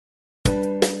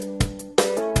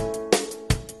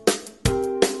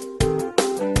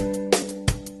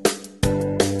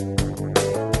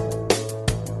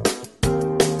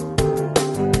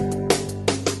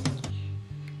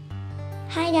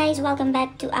welcome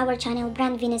back to our channel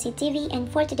Brand Vinasi TV,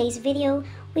 and for today's video,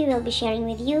 we will be sharing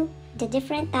with you the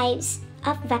different types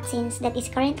of vaccines that is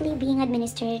currently being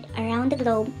administered around the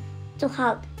globe to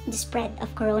halt the spread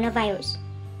of coronavirus.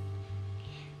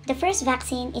 The first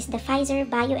vaccine is the Pfizer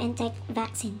BioNTech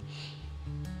vaccine.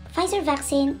 Pfizer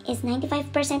vaccine is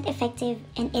 95% effective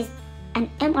and is an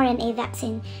mRNA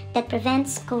vaccine that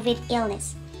prevents COVID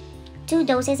illness. 2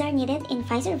 doses are needed in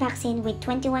Pfizer vaccine with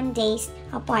 21 days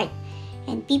apart,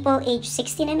 and people aged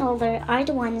 16 and older are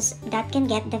the ones that can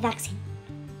get the vaccine.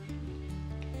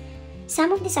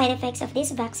 Some of the side effects of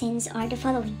these vaccines are the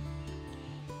following: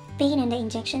 pain on the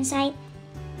injection site,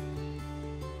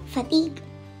 fatigue,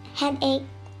 headache,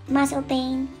 muscle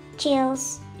pain,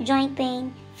 chills, joint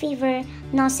pain, fever,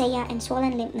 nausea, and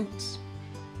swollen lymph nodes.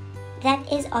 That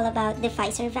is all about the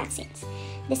Pfizer vaccines.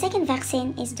 The second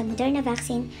vaccine is the Moderna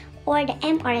vaccine, or the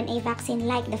mRNA vaccine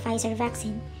like the Pfizer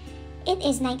vaccine. It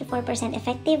is 94%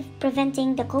 effective,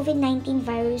 preventing the COVID-19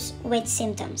 virus with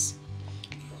symptoms.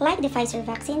 Like the Pfizer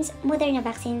vaccines, Moderna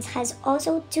vaccines has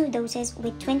also 2 doses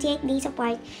with 28 days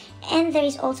apart, and there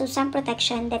is also some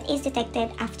protection that is detected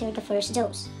after the first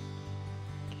dose.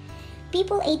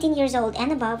 People 18 years old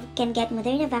and above can get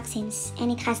Moderna vaccines, and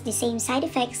it has the same side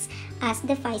effects as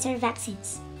the Pfizer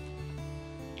vaccines.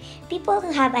 People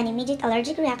who have an immediate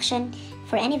allergic reaction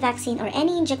for any vaccine or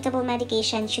any injectable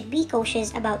medication should be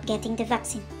cautious about getting the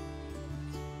vaccine.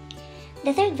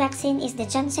 The third vaccine is the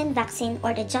Johnson vaccine,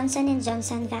 or the Johnson &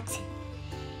 Johnson vaccine.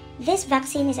 This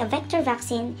vaccine is a vector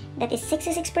vaccine that is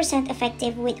 66%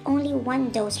 effective with only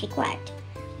 1 dose required.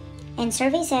 And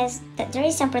survey says that there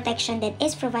is some protection that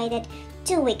is provided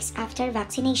 2 weeks after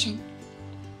vaccination.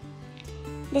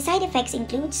 The side effects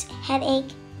includes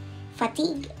headache,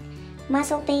 fatigue,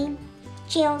 muscle pain,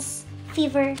 chills,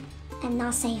 fever, and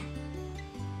nausea.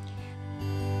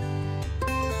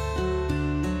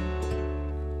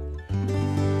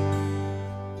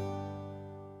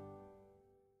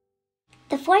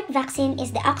 The fourth vaccine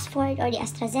is the Oxford or the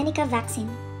AstraZeneca vaccine.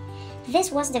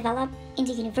 This was developed in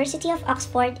the University of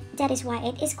Oxford, that is why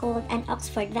it is called an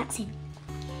Oxford vaccine.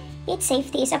 Its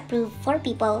safety is approved for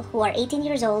people who are 18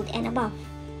 years old and above.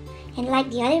 And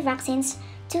like the other vaccines,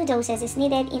 2 doses is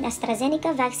needed in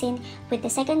AstraZeneca vaccine, with the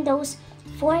second dose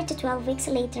 4 to 12 weeks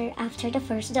later after the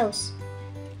first dose.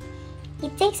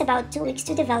 It takes about 2 weeks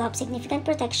to develop significant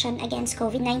protection against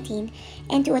COVID-19,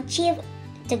 and to achieve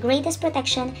the greatest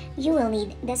protection, you will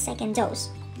need the second dose.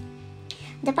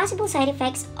 The possible side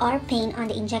effects are pain on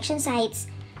the injection sites,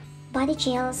 body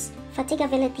chills,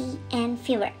 fatigability, and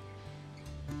fever.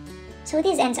 So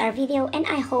this ends our video, and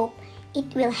I hope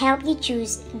it will help you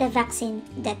choose the vaccine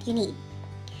that you need.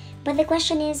 But the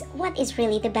question is, what is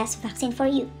really the best vaccine for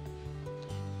you?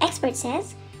 Expert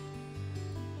says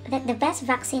that the best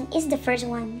vaccine is the first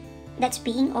one that's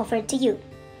being offered to you.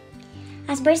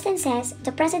 As Burston says,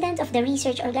 the president of the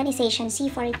research organization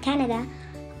C4 Canada,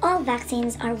 all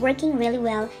vaccines are working really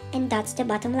well, and that's the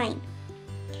bottom line.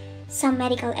 Some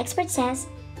medical experts says,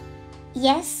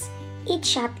 yes, each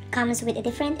shot comes with a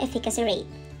different efficacy rate,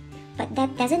 but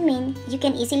that doesn't mean you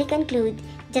can easily conclude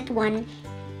that one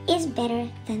is better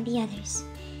than the others.